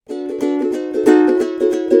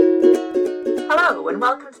and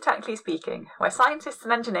welcome to Technically Speaking, where scientists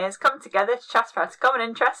and engineers come together to chat about a common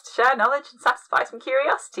interest, share knowledge and satisfy some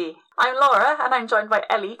curiosity. I'm Laura, and I'm joined by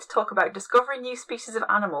Ellie to talk about discovering new species of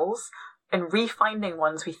animals and refinding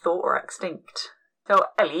ones we thought were extinct. So,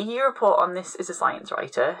 Ellie, you report on this as a science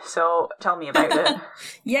writer, so tell me about it.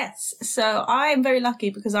 Yes, so I am very lucky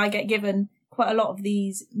because I get given quite a lot of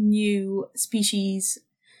these new species.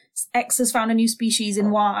 X has found a new species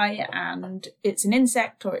in Y, and it's an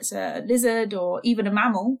insect or it's a lizard or even a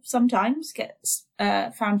mammal sometimes gets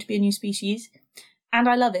found to be a new species. And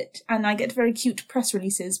I love it. And I get very cute press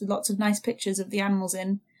releases with lots of nice pictures of the animals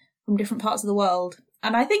in from different parts of the world.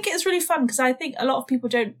 And I think it's really fun because I think a lot of people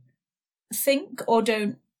don't think or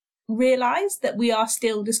don't realise that we are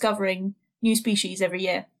still discovering new species every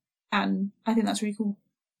year. And I think that's really cool.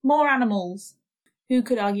 More animals. Who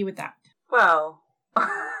could argue with that? Well,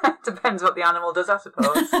 depends what the animal does, I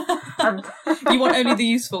suppose. And you want only the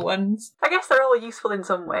useful ones. I guess they're all useful in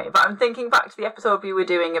some way, but I'm thinking back to the episode we were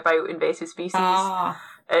doing about invasive species,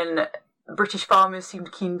 and British farmers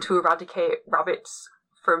seemed keen to eradicate rabbits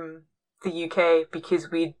from the UK because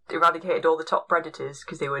we'd eradicated all the top predators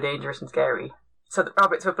because they were dangerous and scary. So the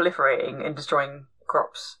rabbits were proliferating and destroying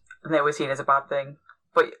crops, and they were seen as a bad thing.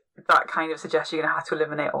 But that kind of suggests you're going to have to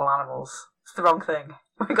eliminate all animals. It's the wrong thing.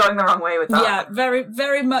 We're going the wrong way with that. Yeah, very,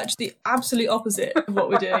 very much the absolute opposite of what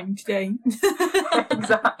we're doing today.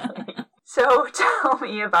 Exactly. So tell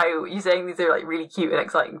me about, you saying these are like really cute and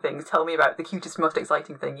exciting things. Tell me about the cutest, most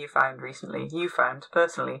exciting thing you found recently. You found,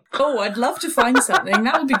 personally. Oh, I'd love to find something.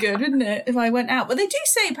 That would be good, wouldn't it, if I went out. But they do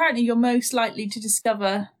say apparently you're most likely to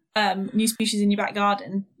discover new species in your back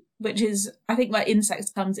garden, which is, I think, where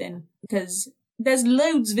insects comes in, because there's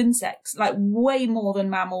loads of insects, like way more than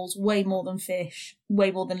mammals, way more than fish, way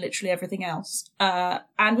more than literally everything else.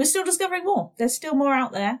 And we're still discovering more. There's still more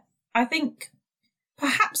out there. I think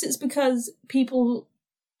perhaps it's because people,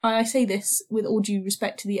 I say this with all due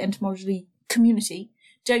respect to the entomology community,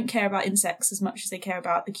 don't care about insects as much as they care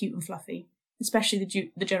about the cute and fluffy,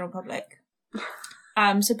 especially the general public.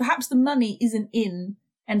 So perhaps the money isn't in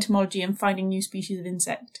entomology and finding new species of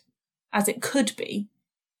insect as it could be.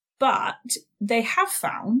 But they have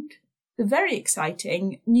found the very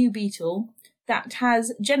exciting new beetle that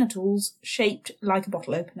has genitals shaped like a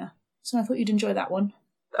bottle opener. So I thought you'd enjoy that one.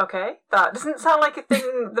 Okay, that doesn't sound like a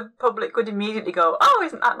thing the public would immediately go, oh,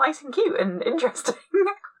 isn't that nice and cute and interesting?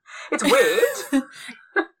 It's weird.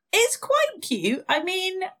 It's quite cute. I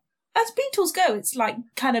mean, as beetles go, it's like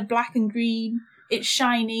kind of black and green. It's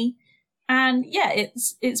shiny. And yeah,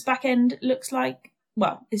 its back end looks like,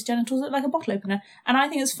 well, its genitals look like a bottle opener. And I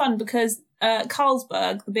think it's fun because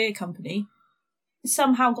Carlsberg, the beer company,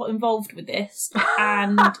 somehow got involved with this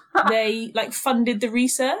and they funded the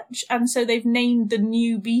research. And so they've named the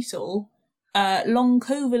new beetle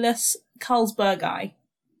Longcovilus carlsbergi,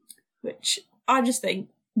 which I just think,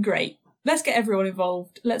 great. Let's get everyone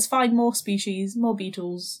involved. Let's find more species, more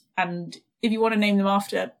beetles. And if you want to name them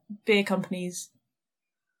after beer companies,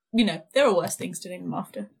 you know, there are worse things to name them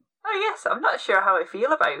after. Oh yes, I'm not sure how I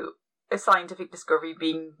feel about a scientific discovery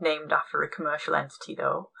being named after a commercial entity,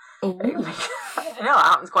 though. I know that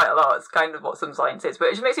happens quite a lot. It's kind of what some science is, but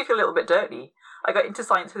it just makes me feel a little bit dirty. I got into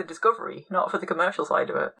science for the discovery, not for the commercial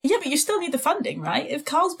side of it. Yeah, but you still need the funding, right? If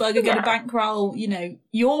Carlsberg are going to bankroll, you know,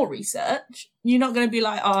 your research, you're not going to be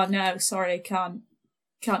like, oh no, sorry, I can't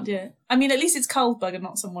do it. I mean, at least it's Carlsberg and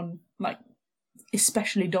not someone like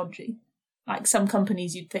especially dodgy. Like some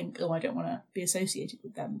companies you'd think, oh, I don't want to be associated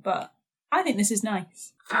with them. But I think this is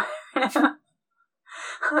nice.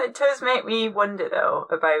 It does make me wonder, though,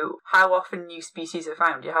 about how often new species are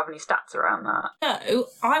found. Do you have any stats around that? No,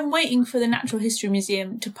 I'm waiting for the Natural History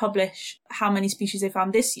Museum to publish how many species they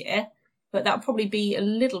found this year. But that'll probably be a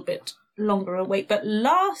little bit longer a wait. But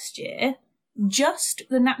last year, just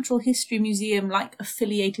the Natural History Museum,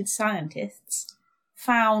 affiliated scientists,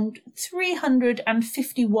 found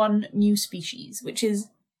 351 new species, which is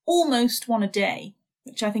almost one a day,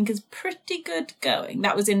 which I think is pretty good going.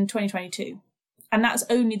 That was in 2022. And that's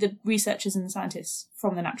only the researchers and the scientists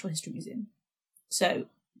from the Natural History Museum. So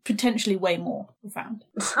potentially way more were found.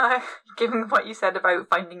 So, given what you said about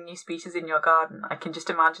finding new species in your garden, I can just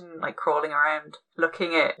imagine crawling around,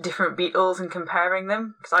 looking at different beetles and comparing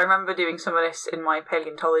them. Because I remember doing some of this in my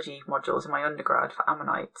paleontology modules in my undergrad for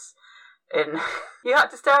ammonites. And you had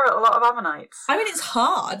to stare at a lot of ammonites. I mean, it's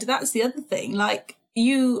hard. That's the other thing.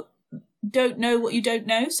 You don't know what you don't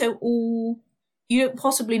know, so you don't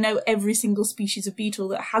possibly know every single species of beetle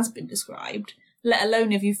that has been described, let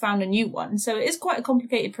alone if you found a new one. So it is quite a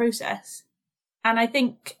complicated process. And I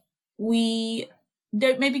think we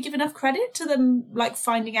don't maybe give enough credit to them,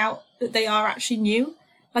 finding out that they are actually new.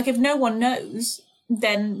 If no one knows,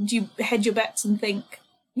 then do you hedge your bets and think,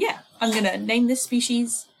 yeah, I'm going to name this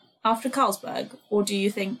species after Carlsberg? Or do you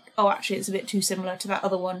think, oh, actually, it's a bit too similar to that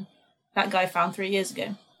other one that guy found 3 years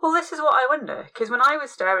ago? Well, this is what I wonder, because when I was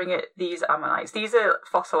staring at these ammonites, these are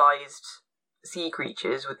fossilised sea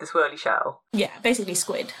creatures with the swirly shell. Yeah, basically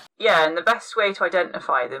squid. Yeah, and the best way to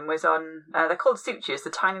identify them was on, they're called sutures, the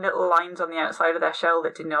tiny little lines on the outside of their shell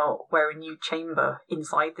that denote where a new chamber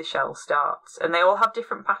inside the shell starts. And they all have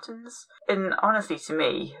different patterns. And honestly, to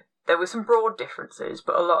me, there were some broad differences,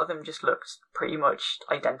 but a lot of them just looked pretty much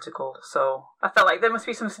identical. So I felt like there must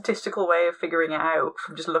be some statistical way of figuring it out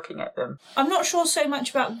from just looking at them. I'm not sure so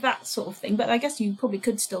much about that sort of thing, but I guess you probably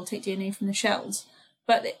could still take DNA from the shells.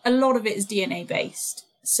 But a lot of it is DNA based.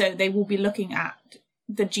 So they will be looking at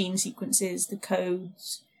the gene sequences, the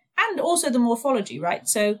codes, and also the morphology, right?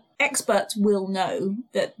 So experts will know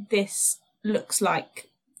that this looks like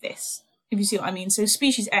this, if you see what I mean. So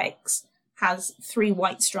species X has 3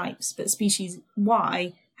 white stripes, but species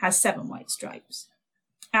Y has 7 white stripes.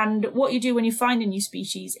 And what you do when you find a new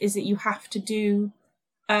species is that you have to do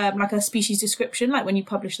like a species description, like when you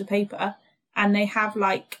publish the paper, and they have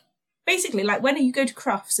basically like when you go to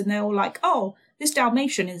Crufts and they're all like, oh, this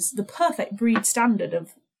Dalmatian is the perfect breed standard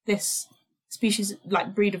of this species,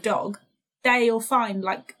 like breed of dog, they'll find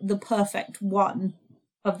like the perfect one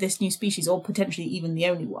of this new species, or potentially even the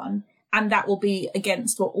only one. And that will be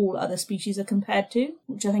against what all other species are compared to,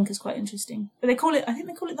 which I think is quite interesting. But I think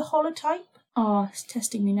they call it the holotype. Oh, it's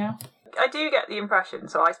testing me now. I do get the impression,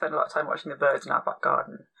 so I spend a lot of time watching the birds in our back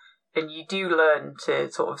garden, and you do learn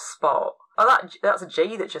to sort of spot, oh, that's a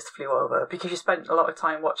jay that just flew over, because you spent a lot of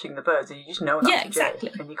time watching the birds and you just know that's exactly.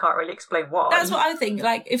 a jay, and you can't really explain why. That's what I think.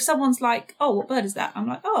 Like, if someone's like, oh, what bird is that? I'm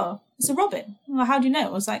like, oh, it's a robin. Well, how do you know?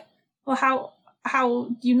 I was like, well, how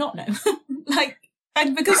do you not know?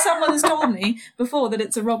 And because someone has told me before that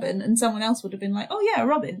it's a robin, and someone else would have been like, oh yeah, a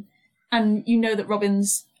robin. And you know that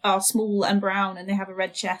robins are small and brown and they have a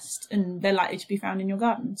red chest and they're likely to be found in your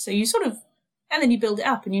garden. So you sort of, and then you build it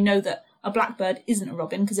up and you know that a blackbird isn't a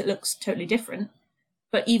robin because it looks totally different.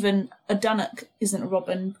 But even a dunnock isn't a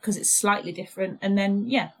robin because it's slightly different. And then,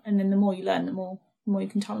 the more you learn, the more you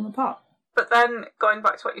can tell them apart. But then, going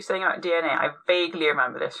back to what you're saying about DNA, I vaguely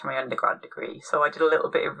remember this from my undergrad degree, so I did a little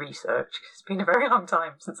bit of research, because it's been a very long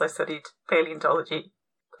time since I studied paleontology.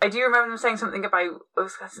 I do remember them saying something about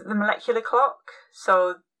the molecular clock,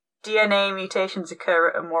 so DNA mutations occur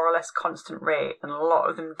at a more or less constant rate, and a lot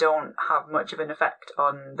of them don't have much of an effect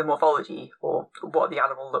on the morphology, or what the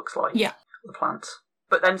animal looks like, the plant.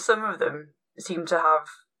 But then some of them seem to have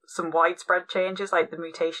some widespread changes, like the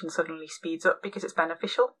mutation suddenly speeds up because it's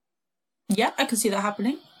beneficial. Yeah, I can see that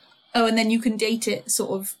happening. Oh, and then you can date it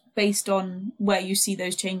sort of based on where you see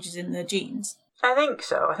those changes in the genes. I think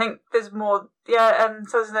so. I think there's more. So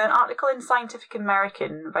there's an article in Scientific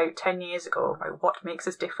American about 10 years ago about what makes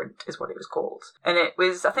us different, is what it was called. And it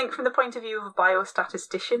was, I think, from the point of view of a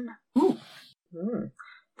biostatistician. Ooh.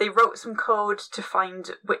 They wrote some code to find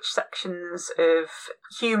which sections of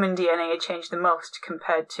human DNA had changed the most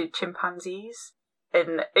compared to chimpanzees.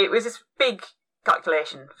 And it was this big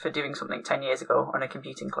calculation for doing something 10 years ago on a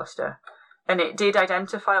computing cluster, and it did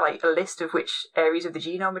identify a list of which areas of the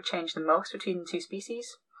genome had changed the most between the two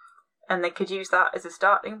species, and they could use that as a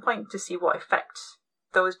starting point to see what effect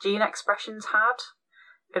those gene expressions had,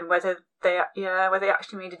 and whether they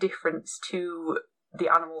actually made a difference to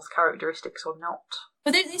the animal's characteristics or not.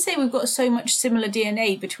 But don't they say we've got so much similar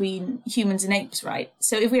DNA between humans and apes, right?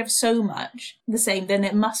 So if we have so much the same, then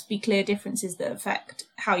there must be clear differences that affect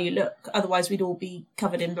how you look. Otherwise, we'd all be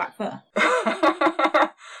covered in black fur.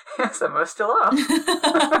 Some of us still are.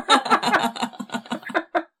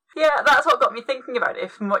 Yeah, that's what got me thinking about it.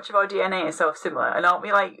 If much of our DNA is so similar, and aren't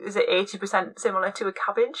we is it 80% similar to a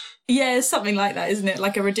cabbage? Yeah, it's something like that, isn't it?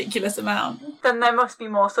 Like a ridiculous amount. Then there must be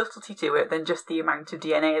more subtlety to it than just the amount of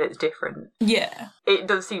DNA that's different. Yeah. It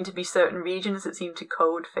does seem to be certain regions that seem to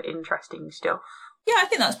code for interesting stuff. Yeah, I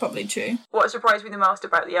think that's probably true. What surprised me the most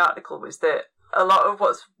about the article was that a lot of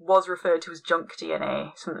what was referred to as junk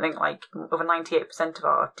DNA, something like over 98% of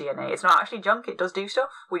our DNA, it's not actually junk, it does do stuff.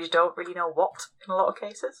 We just don't really know what in a lot of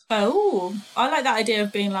cases. Oh, I like that idea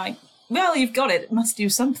of being like, well, you've got it must do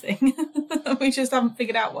something. We just haven't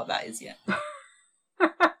figured out what that is yet.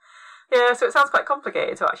 Yeah, so it sounds quite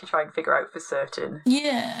complicated to actually try and figure out for certain.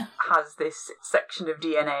 Yeah. Has this section of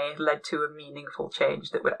DNA led to a meaningful change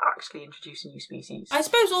that would actually introduce a new species? I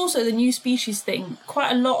suppose also the new species thing,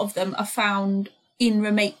 quite a lot of them are found in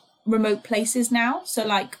remote places now.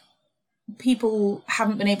 So, people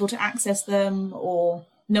haven't been able to access them, or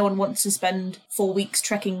no one wants to spend 4 weeks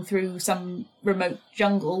trekking through some remote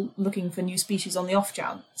jungle looking for new species on the off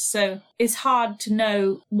chance. So it's hard to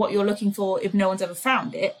know what you're looking for if no one's ever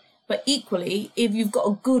found it. But equally, if you've got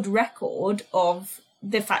a good record of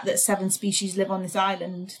the fact that 7 species live on this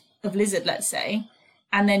island of lizard, let's say,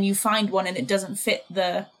 and then you find one and it doesn't fit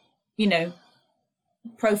the,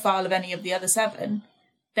 profile of any of the other 7,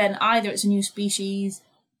 then either it's a new species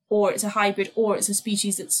or it's a hybrid or it's a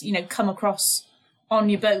species that's, come across on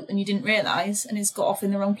your boat and you didn't realise and it's got off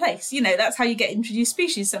in the wrong place. That's how you get introduced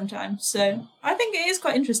species sometimes. So I think it is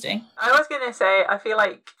quite interesting. I was going to say, I feel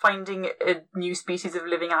like finding a new species of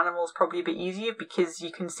living animal is probably a bit easier because you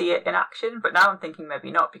can see it in action, but now I'm thinking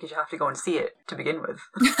maybe not because you have to go and see it to begin with.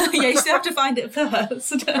 Yeah, you still have to find it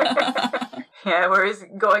first. Yeah, whereas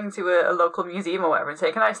going to a local museum or whatever and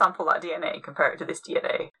say, can I sample that DNA, compare it to this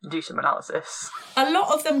DNA, and do some analysis? A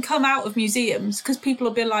lot of them come out of museums because people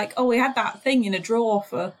will be like, oh, we had that thing in a drawer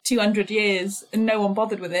for 200 years and no one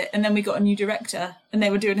bothered with it. And then we got a new director and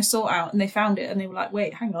they were doing a sort out and they found it and they were like,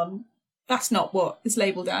 wait, hang on, that's not what it's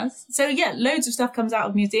labelled as. So yeah, loads of stuff comes out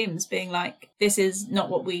of museums being like, this is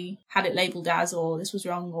not what we had it labelled as, or this was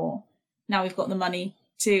wrong, or now we've got the money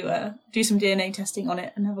to do some DNA testing on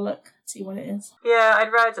it and have a look, see what it is. Yeah,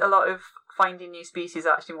 I'd read a lot of finding new species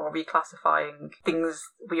actually more reclassifying things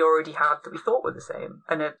we already had that we thought were the same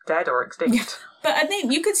and are dead or extinct. Yeah. But I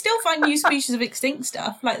think you could still find new species of extinct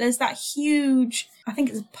stuff. Like there's that huge, I think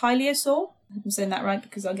it's a pileosaur. I'm saying that right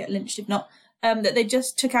because I'll get lynched if not. That they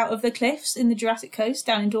just took out of the cliffs in the Jurassic Coast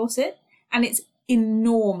down in Dorset. And it's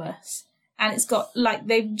enormous. And it's got,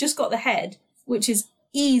 they've just got the head, which is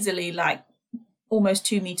easily, almost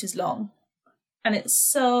 2 meters long. And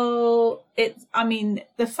the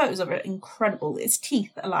photos of it are incredible. Its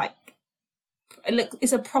teeth are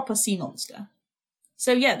it's a proper sea monster.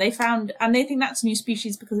 So yeah, they found, and they think that's a new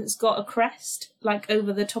species because it's got a crest,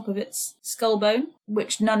 over the top of its skull bone,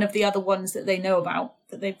 which none of the other ones that they know about,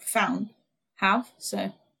 that they've found, have.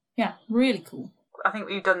 So yeah, really cool. I think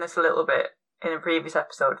we've done this a little bit in a previous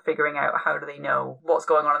episode, figuring out how do they know what's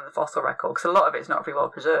going on in the fossil record, because a lot of it's not very well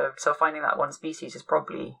preserved, so finding that one species is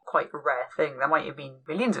probably quite a rare thing. There might have been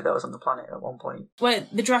millions of those on the planet at one point. Well,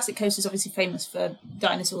 the Jurassic Coast is obviously famous for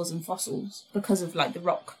dinosaurs and fossils because of the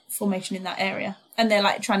rock formation in that area, and they're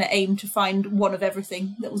trying to aim to find one of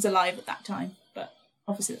everything that was alive at that time, but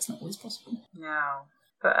obviously that's not always possible. No.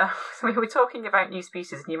 But we were talking about new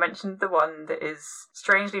species, and you mentioned the one that is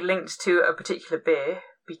strangely linked to a particular beer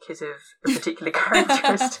because of a particular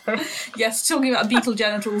characteristic. Yes, talking about beetle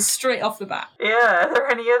genitals straight off the bat. Yeah, are there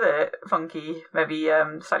any other funky, maybe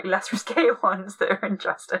slightly less risque ones that are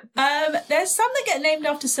interesting? There's some that get named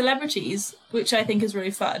after celebrities, which I think is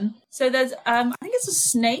really fun. So there's, I think it's a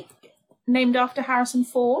snake named after Harrison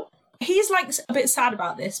Ford. He's a bit sad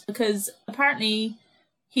about this because apparently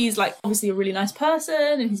he's obviously a really nice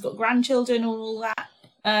person and he's got grandchildren and all that.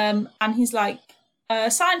 And he's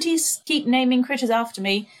scientists keep naming critters after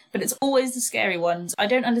me, but it's always the scary ones. I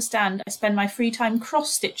don't understand. I spend my free time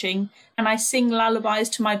cross-stitching and I sing lullabies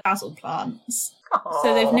to my basil plants. Aww.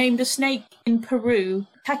 So they've named a snake in Peru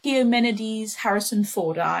Tachyomenides Harrison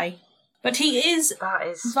Fordi. But he is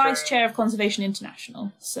vice chair of Conservation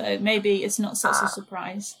International, so maybe it's not such a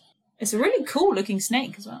surprise. It's a really cool-looking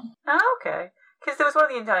snake as well. Oh, okay. Because there was one of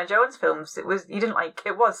the Indiana Jones films, it was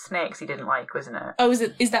snakes he didn't like, wasn't it? Oh,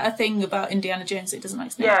 is that a thing about Indiana Jones that he doesn't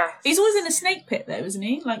like snakes? Yeah. He's always in a snake pit though, isn't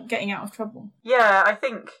he? Getting out of trouble. Yeah, I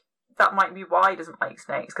think that might be why he doesn't like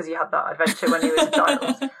snakes, because he had that adventure when he was a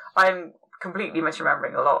child. I'm completely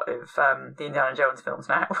misremembering a lot of the Indiana Jones films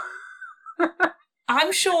now.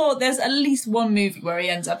 I'm sure there's at least one movie where he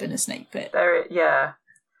ends up in a snake pit. Yeah.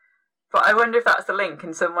 But I wonder if that's the link,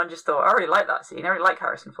 and someone just thought, I really like that scene, I really like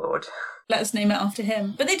Harrison Ford. Let us name it after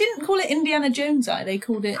him. But they didn't call it Indiana Jones Eye, they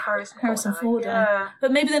called it Harrison Ford Eye. Yeah.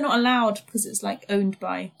 But maybe they're not allowed because it's owned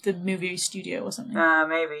by the movie studio or something.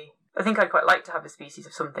 Maybe. I think I'd quite like to have a species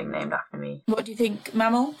of something named after me. What do you think?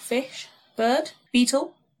 Mammal? Fish? Bird?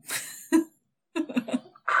 Beetle?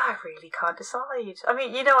 I really can't decide. I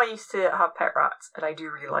mean, I used to have pet rats, and I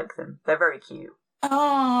do really like them. They're very cute.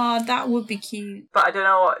 Ah, that would be cute. But I don't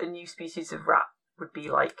know what a new species of rat would be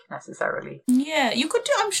like, necessarily. Yeah,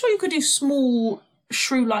 I'm sure you could do small,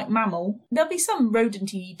 shrew-like mammal. There'll be some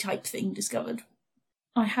rodent-y type thing discovered.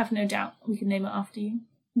 I have no doubt we can name it after you.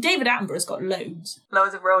 David Attenborough's got loads.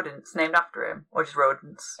 Loads of rodents named after him, or just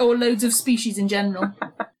rodents. Or loads of species in general,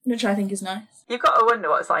 which I think is nice. You've got to wonder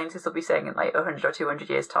what scientists will be saying in 100 or 200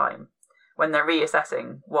 years' time, when they're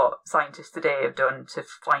reassessing what scientists today have done to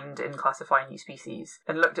find and classify new species,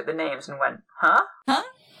 and looked at the names and went, huh? Huh?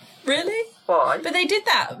 Really? Why? But they did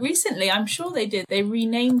that recently, I'm sure they did. They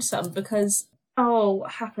renamed some because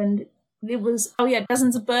what happened? It was,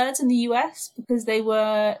 dozens of birds in the US because they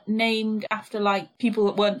were named after, like, people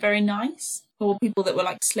that weren't very nice or people that were,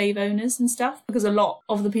 like, slave owners and stuff, because a lot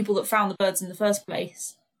of the people that found the birds in the first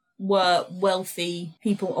place were wealthy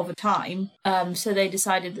people of a time. So they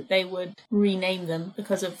decided that they would rename them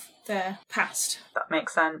because of their past. That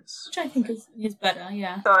makes sense. Which I think is better,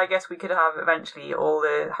 yeah. So I guess we could have eventually all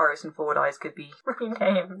the Harrison Ford eyes could be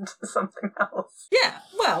renamed to something else. Yeah,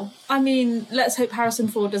 well, I mean, let's hope Harrison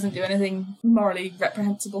Ford doesn't do anything morally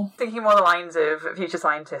reprehensible. Thinking more the lines of future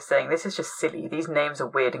scientists saying, this is just silly, these names are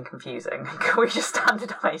weird and confusing. Can we just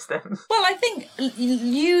standardise them? Well, I think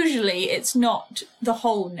usually it's not the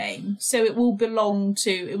whole name, so it will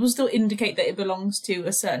still indicate that it belongs to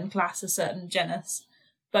a certain class, a certain genus.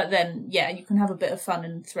 But then, yeah, you can have a bit of fun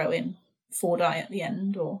and throw in Ford-eye at the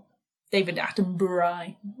end, or David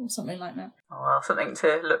Attenborough, or something like that. Oh, well, something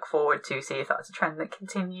to look forward to, see if that's a trend that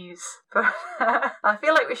continues. But I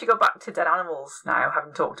feel like we should go back to dead animals now,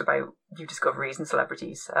 having talked about new discoveries and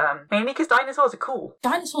celebrities. Mainly because dinosaurs are cool.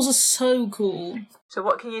 Dinosaurs are so cool. So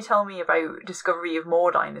what can you tell me about discovery of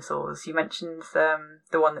more dinosaurs? You mentioned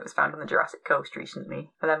the one that was found on the Jurassic Coast recently.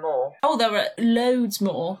 Are there more? Oh, there are loads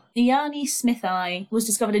more. The Iani Smithii was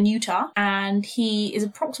discovered in Utah, and he is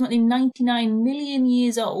approximately 99 million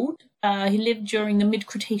years old. He lived during the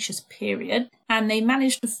mid-Cretaceous period, and they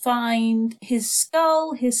managed to find his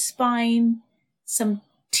skull, his spine, some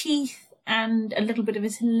teeth, and a little bit of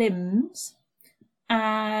his limbs.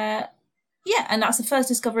 And that's the first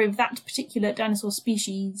discovery of that particular dinosaur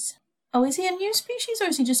species. Oh, is he a new species, or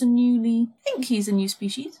is he just I think he's a new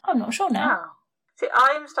species. I'm not sure now. Oh. See,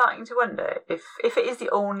 I'm starting to wonder, if it is the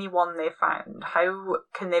only one they found, how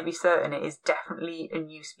can they be certain it is definitely a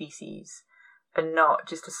new species and not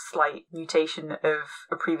just a slight mutation of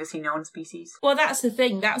a previously known species? Well, that's the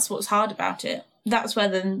thing. That's what's hard about it. That's where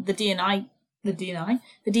the DNA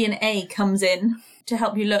comes in to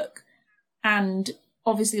help you look, and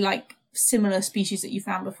obviously, like, similar species that you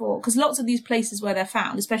found before. Because lots of these places where they're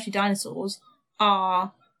found, especially dinosaurs,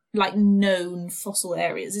 are like known fossil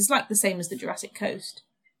areas. It's like the same as the Jurassic Coast.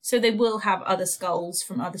 So they will have other skulls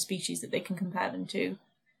from other species that they can compare them to.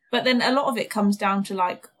 But then a lot of it comes down to,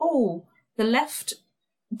 like, the left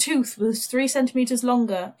tooth was 3 centimetres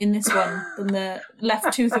longer in this one than the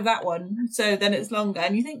left tooth of that one. So then it's longer.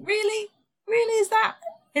 And you think, really? Really, is that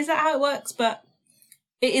how it works? But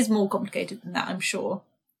it is more complicated than that, I'm sure.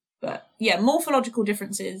 But yeah, morphological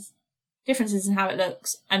differences in how it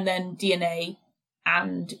looks, and then DNA,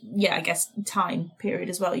 and yeah, I guess time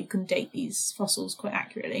period as well. You can date these fossils quite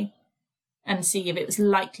accurately and see if it was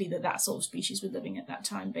likely that sort of species was living at that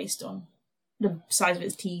time based on the size of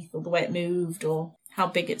its teeth or the way it moved or how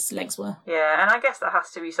big its legs were. Yeah, and I guess there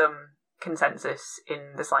has to be some consensus in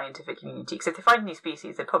the scientific community, because if they find a new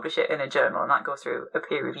species, they publish it in a journal, and that goes through a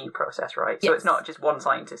peer review process, right? Yes. So it's not just one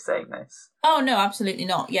scientist saying this. Oh no, absolutely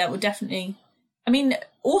not. Yeah, we'll definitely. I mean,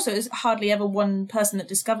 also, it's hardly ever one person that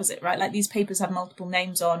discovers it, right? Like, these papers have multiple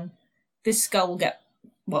names on. This skull will get,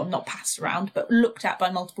 well, not passed around, but looked at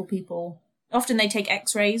by multiple people. Often they take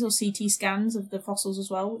X-rays or CT scans of the fossils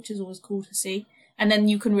as well, which is always cool to see. And then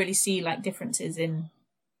you can really see, like, differences in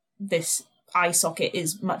this eye socket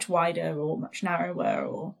is much wider or much narrower,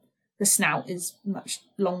 or the snout is much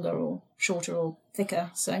longer or shorter or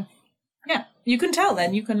thicker. So, yeah, you can tell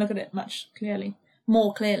then. You can look at it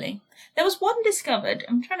more clearly. There was one discovered,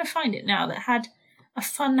 I'm trying to find it now, that had a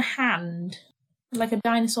fun hand, like a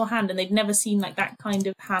dinosaur hand, and they'd never seen, like, that kind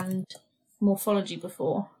of hand morphology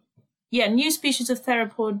before. Yeah, new species of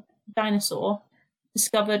theropod dinosaur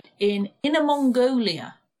discovered in Inner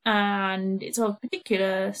Mongolia. And it's of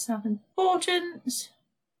particular self-importance.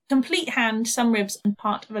 Complete hand, some ribs, and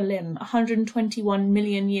part of a limb. 121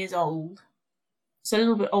 million years old. So a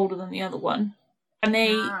little bit older than the other one. And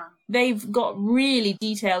they've got really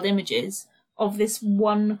detailed images of this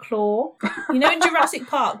one claw. You know, in Jurassic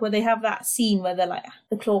Park, where they have that scene where they're like,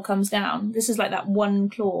 the claw comes down. This is like that one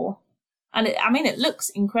claw. And it looks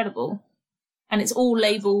incredible. And it's all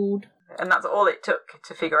labelled. And that's all it took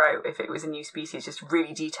to figure out if it was a new species, just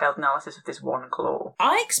really detailed analysis of this one claw.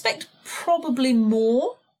 I expect probably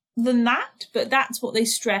more than that, but that's what they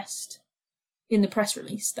stressed in the press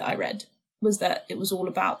release that I read, was that it was all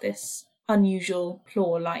about this unusual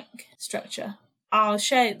claw-like structure. I'll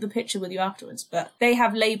share the picture with you afterwards, but they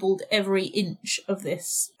have labelled every inch of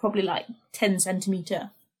this, probably like 10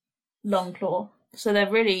 centimetre long claw. So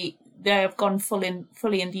they have gone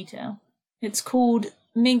fully in detail. It's called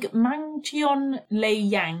Mangcheon Lei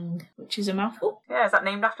Yang, which is a mouthful. Yeah, is that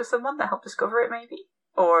named after someone that helped discover it, maybe?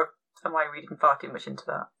 Or am I reading far too much into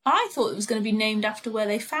that? I thought it was going to be named after where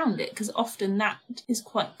they found it, because often that is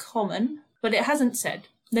quite common. But it hasn't said.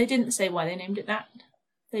 They didn't say why they named it that.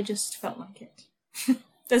 They just felt like it.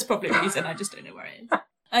 There's probably a reason, I just don't know where it is.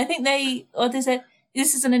 I think they said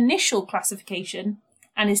this is an initial classification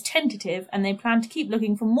and is tentative, and they plan to keep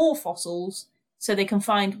looking for more fossils so they can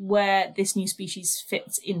find where this new species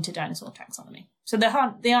fits into dinosaur taxonomy. So they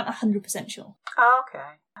aren't 100% sure. Oh, okay.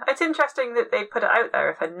 It's interesting that they put it out there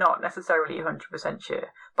if they're not necessarily 100% sure.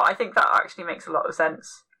 But I think that actually makes a lot of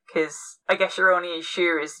sense, because I guess you're only as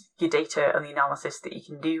sure as your data and the analysis that you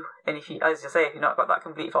can do. And if you, as you say, if you've not got that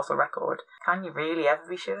complete fossil record, can you really ever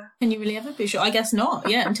be sure? Can you really ever be sure? I guess not,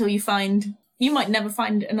 yeah, until you find... You might never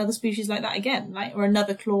find another species like that again, like, or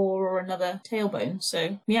another claw or another tailbone.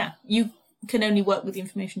 So, yeah, you can only work with the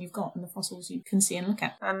information you've got and the fossils you can see and look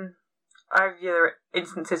at. And there are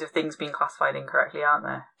instances of things being classified incorrectly, aren't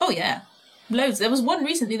there? Oh, yeah. Loads. There was one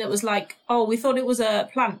recently that was like, oh, we thought it was a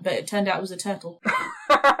plant, but it turned out it was a turtle.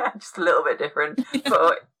 Just a little bit different.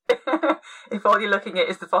 But if all you're looking at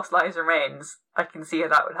is the fossilised remains, I can see how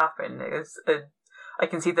that would happen. I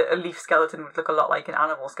can see that a leaf skeleton would look a lot like an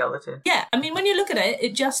animal skeleton. Yeah, I mean, when you look at it,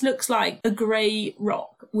 it just looks like a grey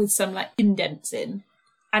rock with some, like, indents in.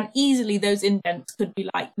 And easily those indents could be,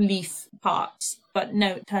 like, leaf parts. But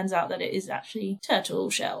no, it turns out that it is actually turtle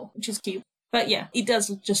shell, which is cute. But yeah, it does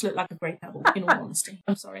just look like a grey pebble, in all honesty.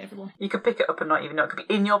 I'm sorry, everyone. You could pick it up and not even know. It could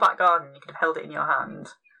be in your back garden. You could have held it in your hand.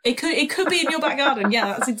 It could be in your back garden. Yeah,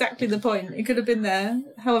 that's exactly the point. It could have been there,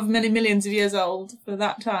 however many millions of years old for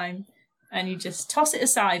that time. And you just toss it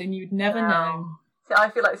aside and you'd never know. So I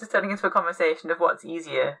feel like this is turning into a conversation of what's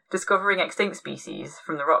easier, discovering extinct species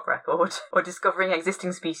from the rock record or discovering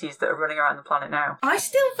existing species that are running around the planet now. I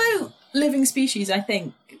still vote living species, I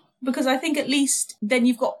think, because I think at least then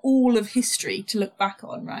you've got all of history to look back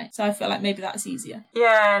on, right? So I feel like maybe that's easier.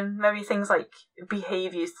 Yeah, and maybe things like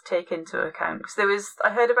behaviours to take into account. Because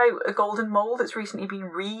I heard about a golden mole that's recently been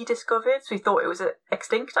rediscovered, so we thought it was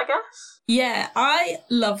extinct, I guess. Yeah, I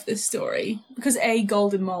love this story because a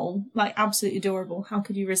golden mole, like, absolutely adorable. How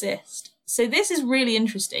could you resist? So this is really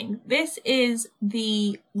interesting. This is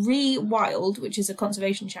the Rewild, which is a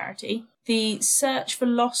conservation charity, the Search for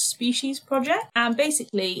Lost Species project. And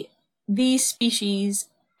basically, these species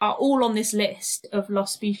are all on this list of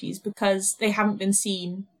lost species because they haven't been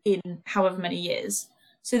seen in however many years.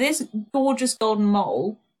 So this gorgeous golden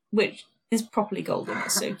mole, which is properly golden,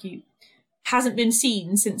 it's so cute, hasn't been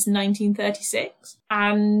seen since 1936.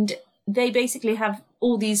 And they basically have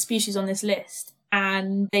all these species on this list.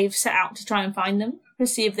 And they've set out to try and find them, to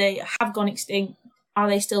see if they have gone extinct. Are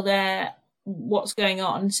they still there? What's going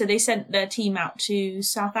on? So they sent their team out to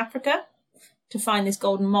South Africa to find this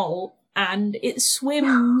golden mole, and it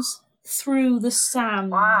swims through the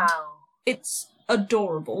sand. Wow. It's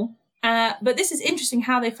adorable. But this is interesting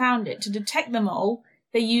how they found it. To detect the mole,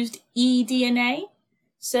 they used eDNA.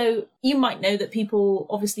 So you might know that people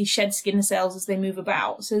obviously shed skin cells as they move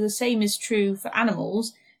about. So the same is true for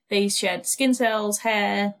animals. They shed skin cells,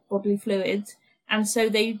 hair, bodily fluids, and so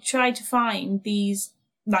they tried to find these,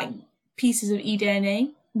 like, pieces of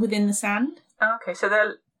eDNA within the sand. Okay, so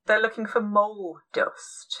they're looking for mole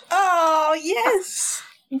dust. Oh, yes!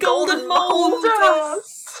 Golden mole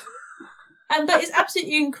dust! But it's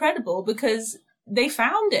absolutely incredible because they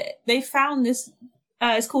found it. They found this,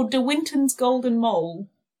 it's called De Winton's golden mole.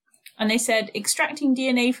 And they said, extracting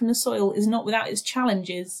DNA from the soil is not without its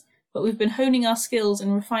challenges, but we've been honing our skills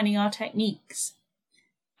and refining our techniques.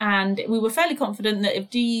 And we were fairly confident that if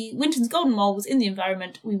De Winton's golden mole was in the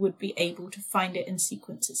environment, we would be able to find it and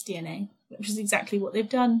sequence its DNA, which is exactly what they've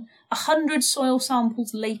done 100 soil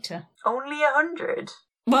samples later. Only 100?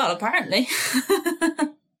 Well, apparently.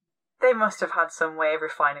 They must have had some way of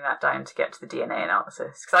refining that down to get to the DNA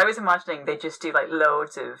analysis. Because I was imagining they just do, like,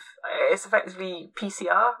 loads of... It's effectively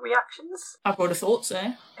PCR reactions. I would have thought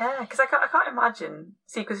so. Yeah, because I can't imagine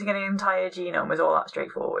sequencing an entire genome is all that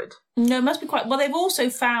straightforward. No, it must be quite... Well, they've also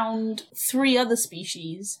found 3 other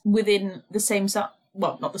species within the same...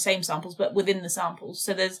 Well, not the same samples, but within the samples.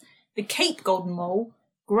 So there's the Cape golden mole,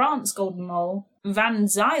 Grant's golden mole, Van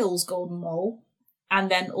Zyle's golden mole, and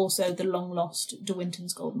then also the long-lost De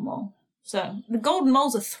Winton's golden mole. So the golden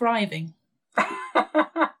moles are thriving.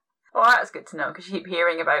 Well, that's good to know, because you keep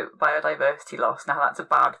hearing about biodiversity loss. Now, that's a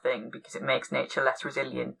bad thing, because it makes nature less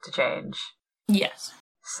resilient to change. Yes.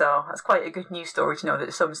 So that's quite a good news story to know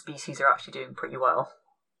that some species are actually doing pretty well.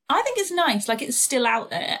 I think it's nice. Like, it's still out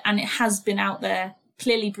there, and it has been out there,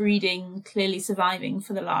 clearly breeding, clearly surviving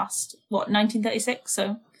for the last, 1936?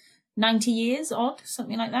 So 90 years, odd,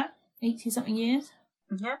 something like that. 80-something years.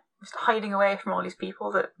 Yeah, just hiding away from all these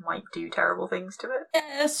people that might do terrible things to it.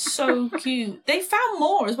 Yeah, so cute. They found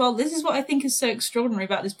more as well. This is what I think is so extraordinary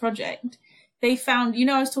about this project. they found,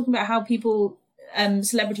 I was talking about how people,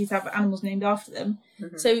 celebrities have animals named after them.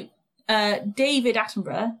 Mm-hmm. So David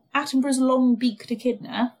Attenborough's long-beaked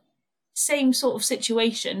echidna, same sort of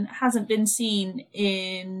situation, hasn't been seen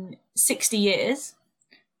in 60 years.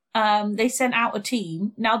 They sent out a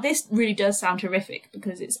team. Now, this really does sound horrific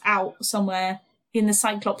because it's out somewhere in the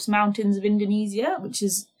Cyclops Mountains of Indonesia, which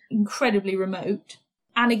is incredibly remote.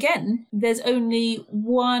 And again, there's only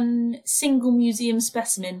one single museum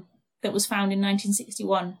specimen that was found in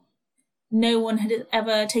 1961. No one had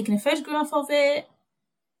ever taken a photograph of it.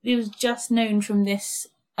 It was just known from this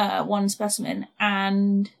one specimen,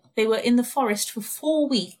 and they were in the forest for 4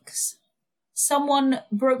 weeks. Someone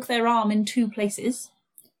broke their arm in 2 places.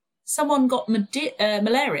 Someone got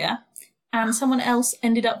malaria, and someone else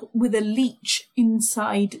ended up with a leech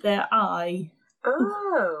inside their eye.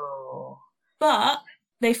 Oh. But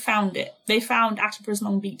they found it. They found Attenborough's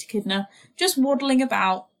long-beaked echidna just waddling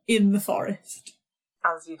about in the forest.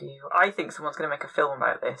 As you do. I think someone's going to make a film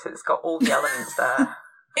about this. It's got all the elements there.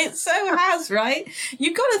 It so has, right?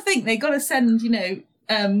 You've got to think they've got to send,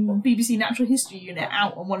 BBC Natural History Unit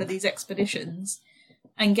out on one of these expeditions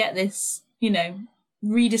and get this,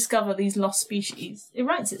 rediscover these lost species. It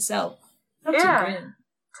writes itself. That's brilliant.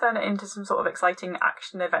 Turn it into some sort of exciting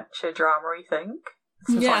action-adventure drama-y thing.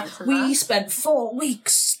 We spent 4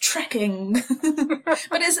 weeks trekking.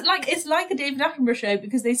 But it's like a David Attenborough show,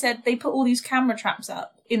 because they said they put all these camera traps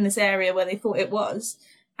up in this area where they thought it was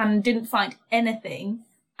and didn't find anything.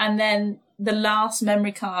 And then the last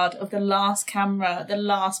memory card of the last camera, the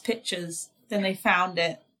last pictures, then they found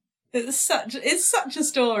it. It's such a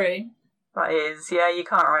story. That is, you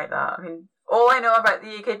can't write that. I mean, all I know about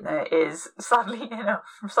the echidna is, sadly enough,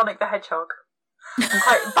 from Sonic the Hedgehog. I'm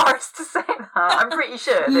quite embarrassed to say that. I'm pretty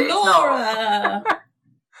sure that Laura! it's not.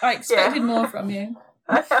 I expected more from you.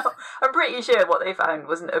 I know. I'm pretty sure what they found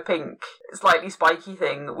wasn't a pink, slightly spiky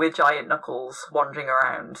thing with giant knuckles wandering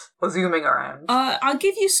around, or zooming around. I'll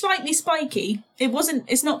give you slightly spiky.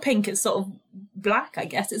 It's not pink, it's sort of black, I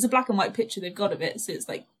guess. It's a black and white picture they've got of it, so it's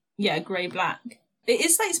grey-black.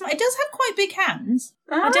 It does have quite big hands.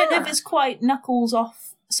 I don't know if it's quite Knuckles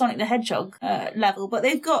off Sonic the Hedgehog level, but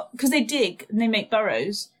they've got, because they dig and they make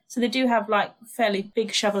burrows, so they do have fairly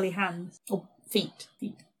big shovelly hands. Or feet.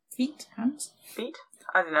 Hands? Feet?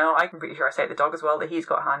 I don't know, I'm pretty sure I say the dog as well, that he's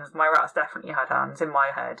got hands. My rat's definitely had hands in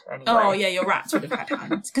my head, anyway. Oh yeah, your rats would have had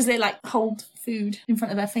hands, because they hold food in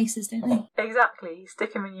front of their faces, don't they? Exactly,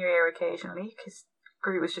 stick them in your ear occasionally, because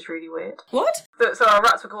Groot was just really weird. What? So our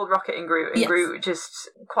rats were called Rocket and Groot, and yes. Groot just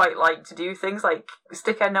quite liked to do things like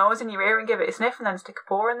stick her nose in your ear and give it a sniff, and then stick a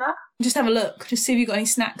paw in there. Just have a look, just see if you've got any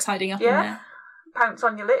snacks hiding up in there. Pounce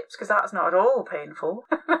on your lips, because that's not at all painful.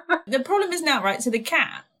 The problem is now, right, so the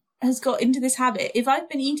cat has got into this habit. If I've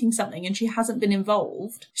been eating something and she hasn't been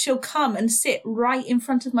involved, she'll come and sit right in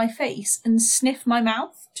front of my face and sniff my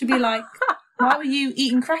mouth to be like, why were you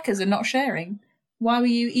eating crackers and not sharing? Why were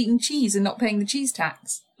you eating cheese and not paying the cheese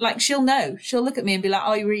tax? She'll know. She'll look at me and be like,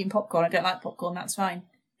 oh, you were eating popcorn. I don't like popcorn. That's fine.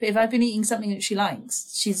 But if I've been eating something that she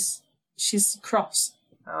likes, she's cross.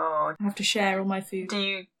 Oh. I have to share all my food. Do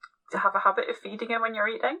you have a habit of feeding her when you're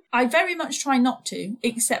eating? I very much try not to,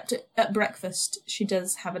 except at breakfast she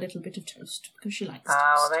does have a little bit of toast because she likes toast.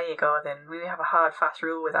 Oh, well, there you go then. We have a hard, fast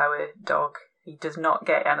rule with our dog. He does not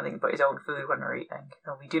get anything but his own food when we're eating.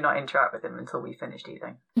 So we do not interact with him until we've finished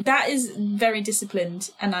eating. That is very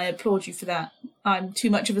disciplined, and I applaud you for that. I'm too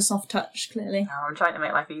much of a soft touch, clearly. No, I'm trying to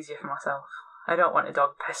make life easier for myself. I don't want a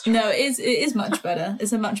dog pestering. No, it is much better.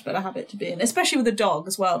 It's a much better habit to be in, especially with a dog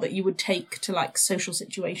as well, that you would take to social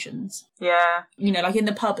situations. Yeah. In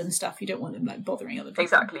the pub and stuff, you don't want them bothering other people.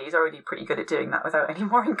 Exactly. He's already pretty good at doing that without any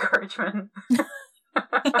more encouragement.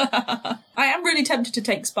 I am really tempted to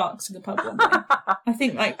take Sparks to the pub one day.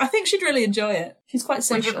 I think she'd really enjoy it. She's quite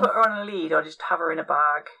social. Would you put her on a lead or just have her in a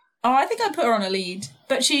bag? Oh, I think I'd put her on a lead.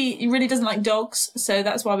 But she really doesn't like dogs, so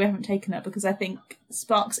that's why we haven't taken her, because I think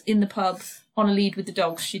Sparks in the pub on a lead with the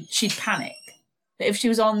dogs, she'd panic. But if she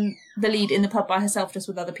was on the lead in the pub by herself just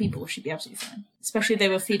with other people, she'd be absolutely fine. Especially if they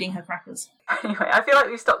were feeding her crackers. Anyway, I feel like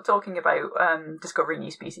we've stopped talking about discovering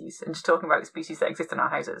new species and just talking about species that exist in our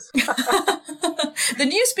houses. The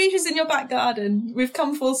new species in your back garden. We've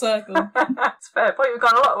come full circle. That's fair point. We've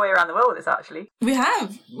gone a lot of way around the world with this, actually. We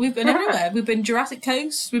have. We've been everywhere. We've been Jurassic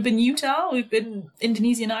Coast, we've been Utah, we've been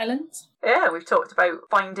Indonesian islands. Yeah, we've talked about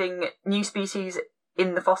finding new species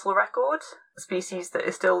in the fossil record, species that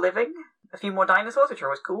are still living, a few more dinosaurs, which are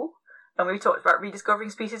always cool, and we've talked about rediscovering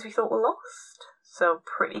species we thought were lost. So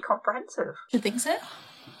pretty comprehensive. You think so?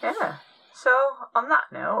 Yeah. So on that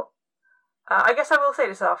note, I guess I will say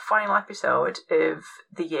this is our final episode of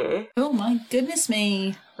the year. Oh my goodness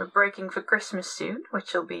me. We're breaking for Christmas soon,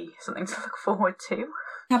 which will be something to look forward to.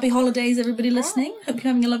 Happy holidays, everybody listening. Hope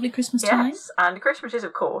you're having a lovely Christmas time. Yes, and Christmas is,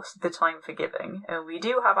 of course, the time for giving. And we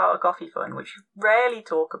do have our coffee fund, which we rarely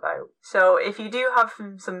talk about. So if you do have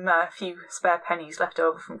some few spare pennies left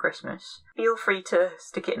over from Christmas, feel free to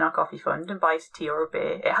stick it in our coffee fund and buy us a tea or a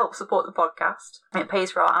beer. It helps support the podcast. It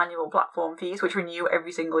pays for our annual platform fees, which renew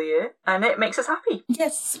every single year. And it makes us happy.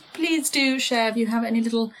 Yes, please do share if you have any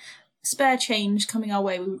little spare change coming our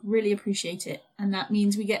way. We would really appreciate it, and that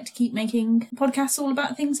means we get to keep making podcasts all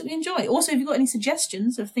about things that we enjoy. Also, if you've got any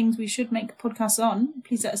suggestions of things we should make podcasts on,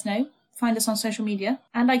 please let us know. Find us on social media,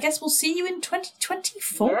 and I guess we'll see you in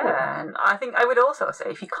 2024. Yeah, and I think I would also say,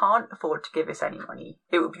 if you can't afford to give us any money,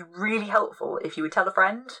 it would be really helpful if you would tell a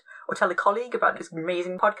friend or tell a colleague about this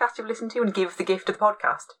amazing podcast you've listened to and give the gift of the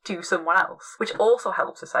podcast to someone else, which also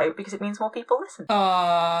helps us out because it means more people listen.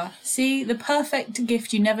 See, the perfect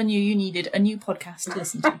gift you never knew you needed, a new podcast to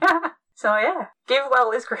listen to. So yeah, give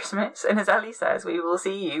well this Christmas, and as Ellie says, we will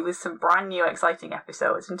see you with some brand new exciting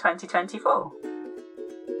episodes in 2024.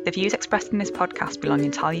 The views expressed in this podcast belong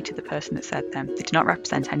entirely to the person that said them. They do not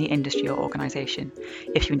represent any industry or organisation.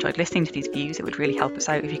 If you enjoyed listening to these views, it would really help us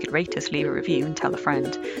out if you could rate us, leave a review and tell a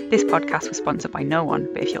friend. This podcast was sponsored by no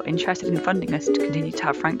one, but if you're interested in funding us to continue to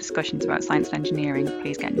have frank discussions about science and engineering,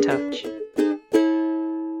 please get in touch.